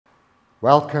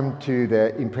Welcome to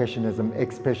the Impressionism,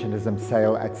 Expressionism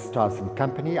sale at Strauss &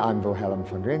 Company. I'm Wilhelm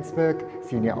von Rensburg,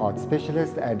 Senior Art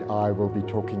Specialist, and I will be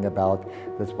talking about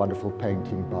this wonderful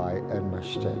painting by Irma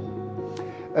Stern.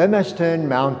 Irma Stern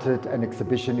mounted an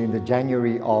exhibition in the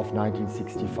January of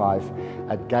 1965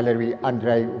 at Gallery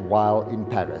André Weil in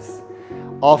Paris.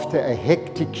 After a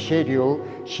hectic schedule,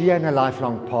 she and her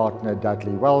lifelong partner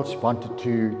Dudley Welsh wanted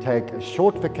to take a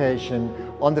short vacation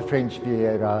on the French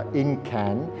Riviera in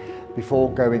Cannes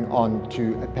before going on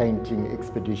to a painting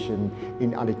expedition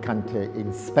in Alicante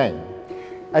in Spain.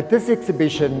 At this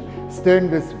exhibition, Stern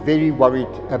was very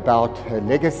worried about her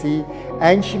legacy,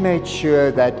 and she made sure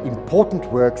that important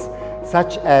works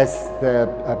such as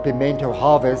the Pimento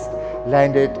Harvest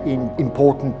landed in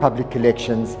important public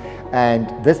collections, and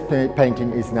this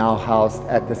painting is now housed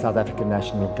at the South African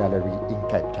National Gallery in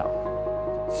Cape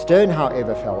Town. Stern,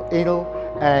 however, fell ill,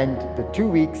 and the 2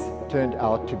 weeks turned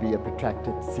out to be a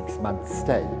protracted 6-month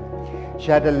stay. She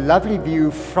had a lovely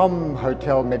view from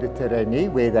Hotel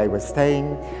Mediterranee, where they were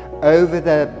staying, over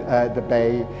the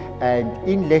bay, and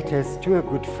in letters to her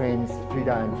good friends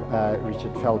Frida and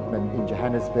Richard Feldman in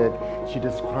Johannesburg, she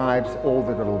describes all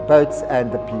the little boats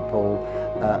and the people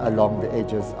along the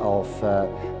edges of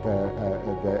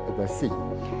the sea.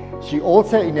 She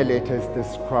also in her letters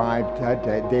described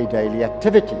their daily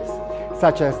activities,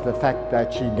 such as the fact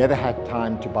that she never had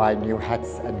time to buy new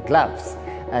hats and gloves.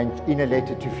 And in a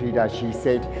letter to Frida, she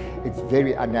said it's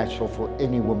very unnatural for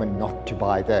any woman not to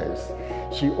buy those.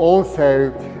 She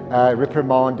also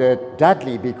reprimanded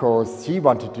Dudley because she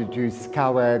wanted to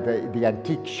scour the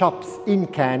antique shops in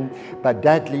Cannes, but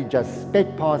Dudley just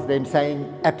sped past them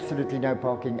saying absolutely no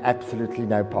parking, absolutely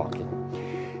no parking.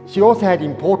 She also had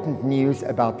important news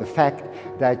about the fact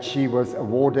that she was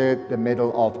awarded the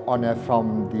Medal of Honor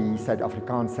from the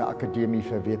Suid-Afrikaanse Akademie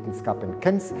vir Wetenskap en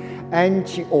Kuns, and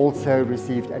she also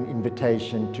received an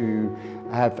invitation to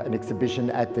have an exhibition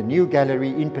at the new gallery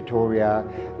in Pretoria,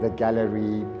 the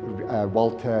Gallery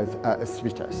Walter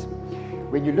Swieters.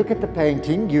 When you look at the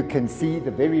painting, you can see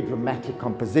the very dramatic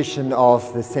composition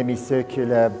of the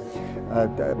semicircular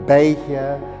bay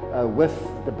here, with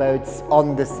the boats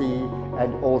on the sea,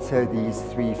 and also these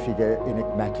three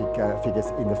enigmatic figures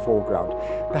in the foreground.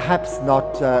 Perhaps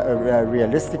not a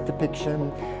realistic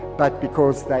depiction, but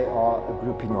because they are a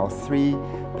grouping of three,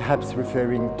 perhaps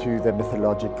referring to the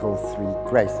mythological three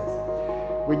graces.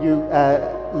 When you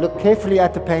look carefully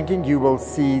at the painting, you will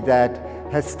see that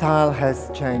her style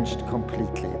has changed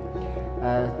completely.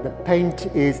 The paint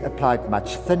is applied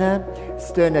much thinner.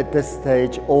 Stern at this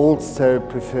stage also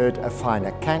preferred a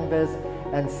finer canvas,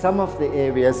 and some of the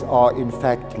areas are in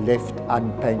fact left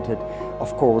unpainted,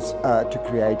 of course, to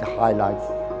create highlights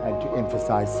and to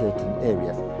emphasize certain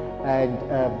areas. And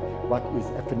what is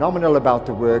phenomenal about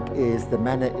the work is the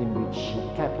manner in which she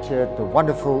captured the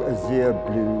wonderful azure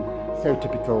blue, so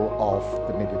typical of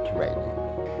the Mediterranean.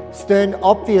 Stern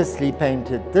obviously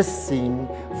painted this scene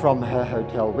from her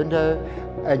hotel window,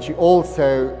 and she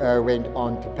also went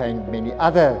on to paint many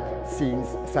other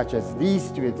scenes, such as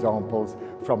these two examples,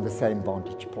 from the same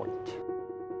vantage point.